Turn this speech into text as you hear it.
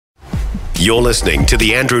You're listening to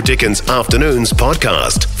the Andrew Dickens Afternoons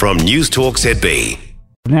podcast from News Talk ZB.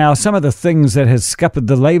 Now, some of the things that has scuppered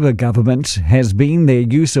the Labour government has been their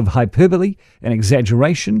use of hyperbole and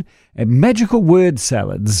exaggeration and magical word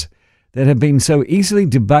salads that have been so easily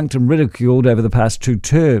debunked and ridiculed over the past 2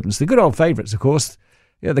 terms. The good old favourites, of course,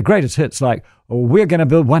 the greatest hits like, we're going to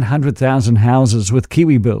build 100,000 houses with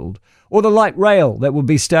Kiwi Build, or the light rail that will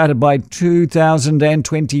be started by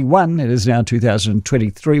 2021. It is now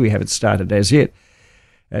 2023. We haven't started as yet.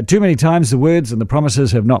 Too many times the words and the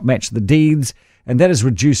promises have not matched the deeds, and that has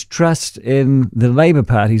reduced trust in the Labour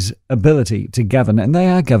Party's ability to govern, and they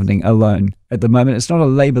are governing alone at the moment. It's not a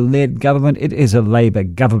Labour-led government, it is a Labour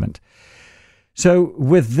government. So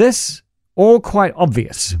with this all quite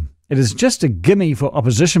obvious, it is just a gimme for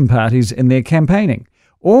opposition parties in their campaigning.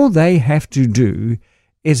 All they have to do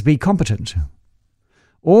is be competent.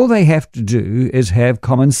 All they have to do is have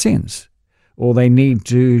common sense. All they need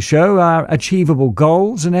to show are achievable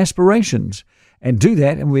goals and aspirations, and do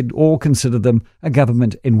that, and we'd all consider them a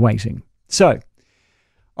government in waiting. So,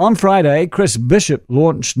 on Friday, Chris Bishop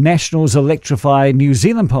launched National's Electrify New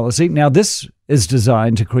Zealand policy. Now, this is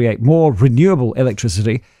designed to create more renewable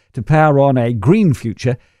electricity to power on a green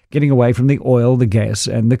future, getting away from the oil, the gas,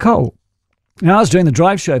 and the coal. Now, I was doing the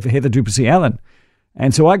drive show for Heather Duplessis-Allen,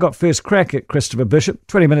 and so I got first crack at Christopher Bishop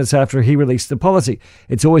 20 minutes after he released the policy.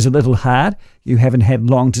 It's always a little hard. You haven't had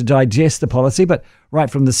long to digest the policy, but right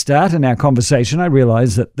from the start in our conversation, I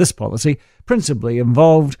realised that this policy principally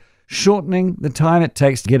involved shortening the time it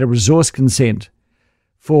takes to get a resource consent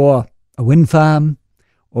for a wind farm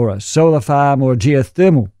or a solar farm or a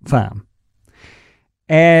geothermal farm.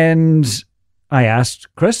 And I asked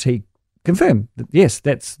Chris, he confirmed that yes,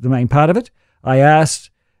 that's the main part of it. I asked,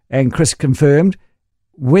 and Chris confirmed,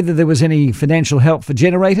 whether there was any financial help for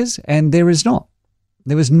generators, and there is not.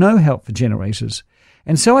 There was no help for generators.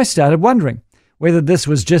 And so I started wondering whether this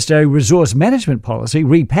was just a resource management policy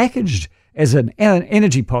repackaged as an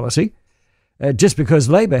energy policy, just because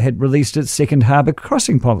Labour had released its second harbour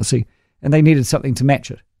crossing policy, and they needed something to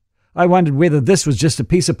match it. I wondered whether this was just a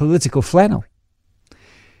piece of political flannel,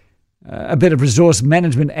 a bit of Resource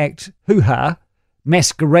Management Act hoo-ha,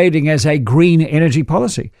 masquerading as a green energy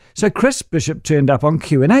policy. So Chris Bishop turned up on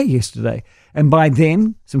Q&A yesterday, and by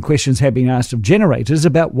then some questions had been asked of generators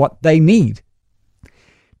about what they need.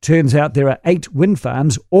 Turns out there are 8 wind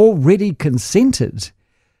farms already consented,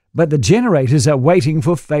 but the generators are waiting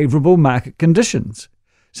for favourable market conditions.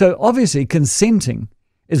 So obviously consenting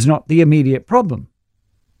is not the immediate problem.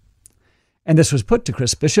 And this was put to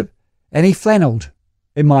Chris Bishop, and he flannelled,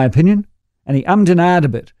 in my opinion, and he ummed and ahed a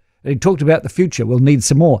bit. He talked about the future. We'll need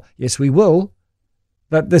some more. Yes, we will.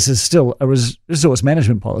 But this is still a resource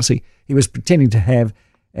management policy he was pretending to have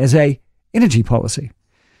as a energy policy.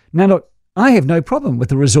 Now, look, I have no problem with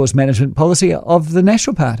the resource management policy of the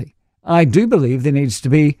National Party. I do believe there needs to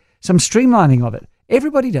be some streamlining of it.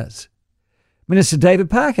 Everybody does. Minister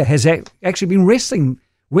David Parker has actually been wrestling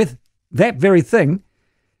with that very thing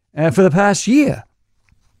for the past year.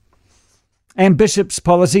 And Bishop's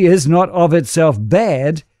policy is not of itself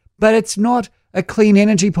bad, but it's not a clean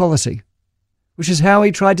energy policy, which is how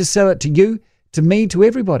he tried to sell it to you, to me, to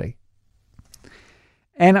everybody.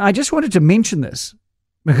 And I just wanted to mention this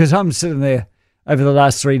because I'm sitting there over the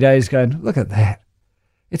last 3 days going, look at that.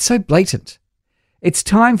 It's so blatant. It's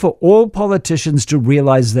time for all politicians to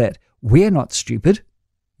realise that we're not stupid,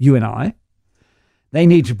 you and I. They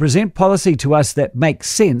need to present policy to us that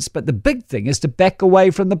makes sense, but the big thing is to back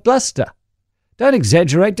away from the bluster. Don't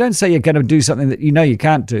exaggerate. Don't say you're going to do something that you know you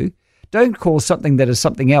can't do. Don't call something that is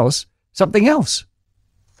something else, something else.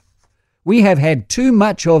 We have had too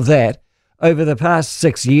much of that over the past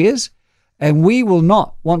 6 years, and we will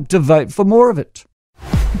not want to vote for more of it.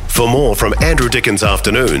 For more from Andrew Dickens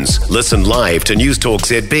Afternoons, listen live to News Talk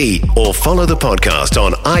ZB or follow the podcast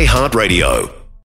on iHeartRadio.